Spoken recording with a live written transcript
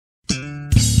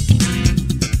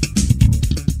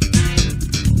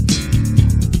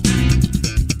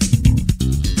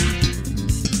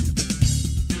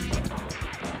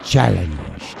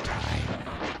Challenge time.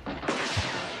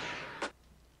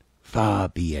 Far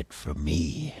be it from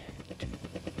me to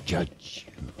judge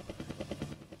you,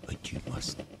 but you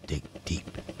must dig deep.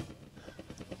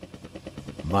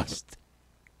 Must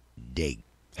dig.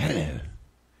 Hello,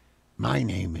 my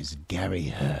name is Gary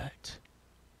Hurt,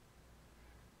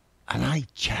 and I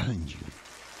challenge you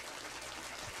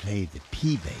to play the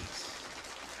P bass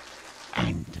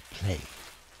and to play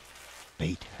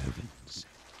Beethoven's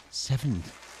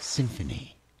 7th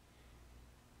Symphony,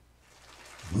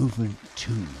 Movement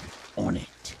 2 on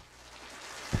it.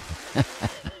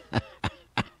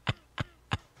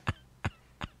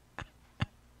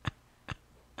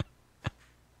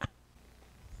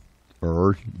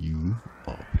 Are you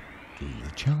up to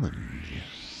the challenge,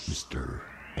 Mr.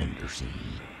 Anderson?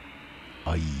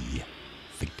 I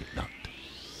think not.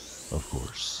 Of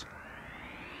course.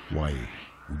 Why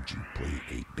would you play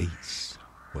a bass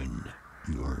when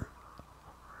you're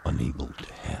unable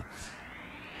to have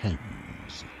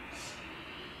hands?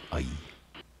 I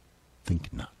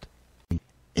think not.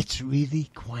 It's really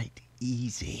quite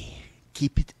easy.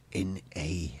 Keep it in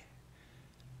A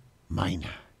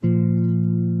minor.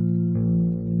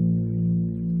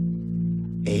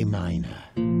 A minor.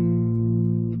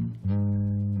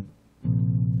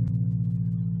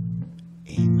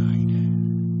 A minor.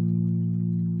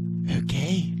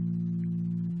 Okay?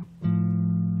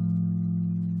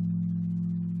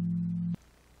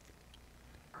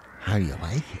 How do you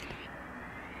like it?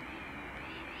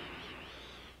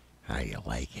 How do you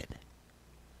like it?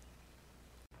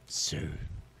 So,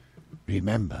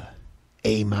 remember,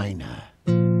 A minor.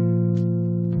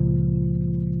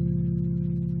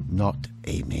 Not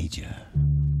A major.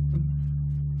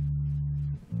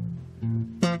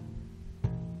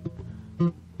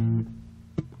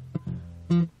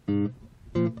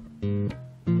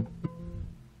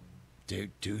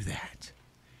 Don't do that.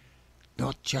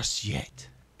 Not just yet,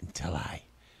 until I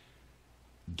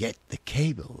get the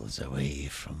cables away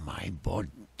from my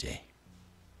body.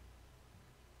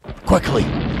 Quickly!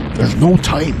 There's no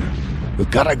time!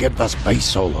 We've gotta get this bass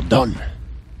solo done.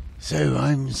 So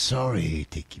I'm sorry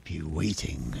to keep you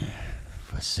waiting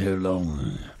for so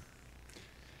long.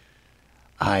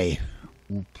 I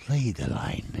will play the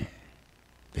line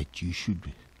that you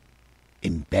should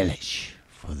embellish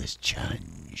for this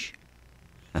challenge.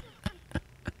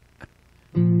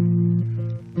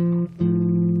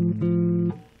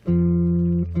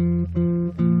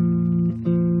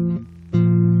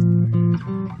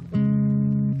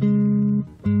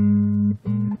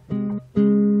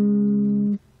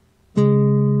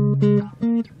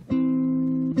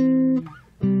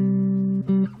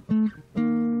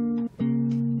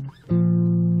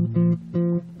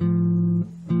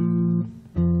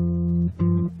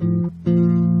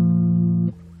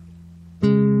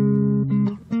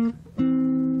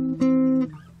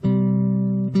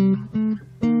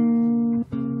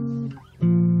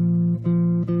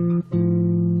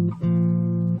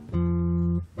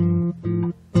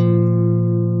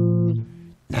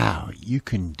 You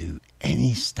can do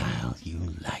any style you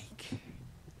like.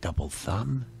 Double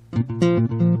thumb.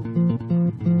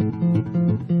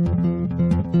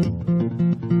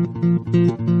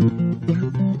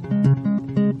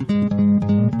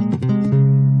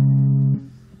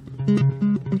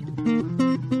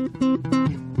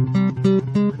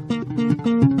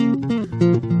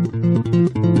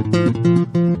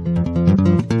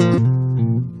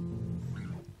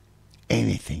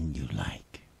 Anything you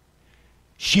like.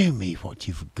 Show me what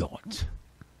you've got.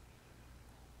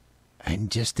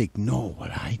 And just ignore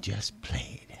what I just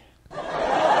played.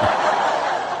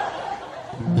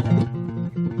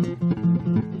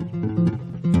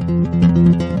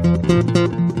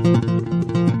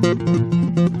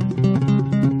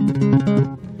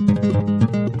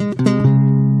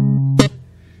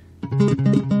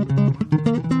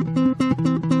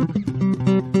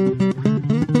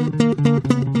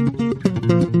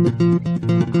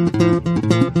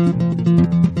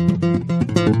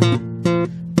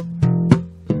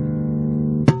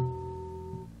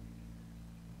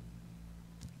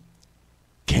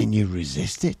 Can you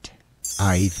resist it?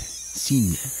 I've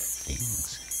seen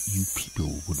things you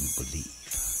people wouldn't believe.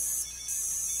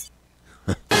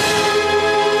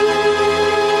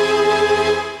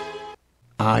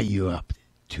 Are you up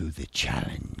to the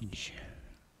challenge?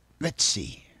 Let's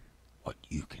see what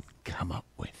you can come up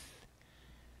with.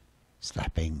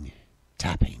 Slapping,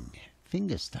 tapping,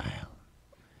 finger style.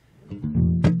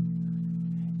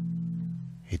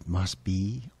 It must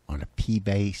be on a P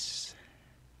bass,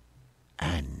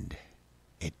 and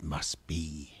it must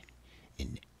be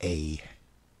in A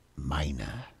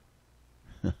minor.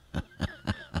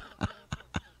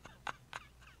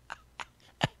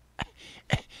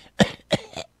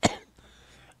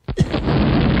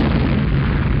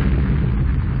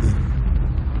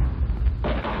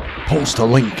 Post a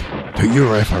link to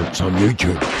your efforts on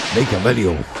YouTube. Make a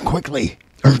video, quickly.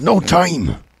 There's no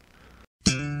time.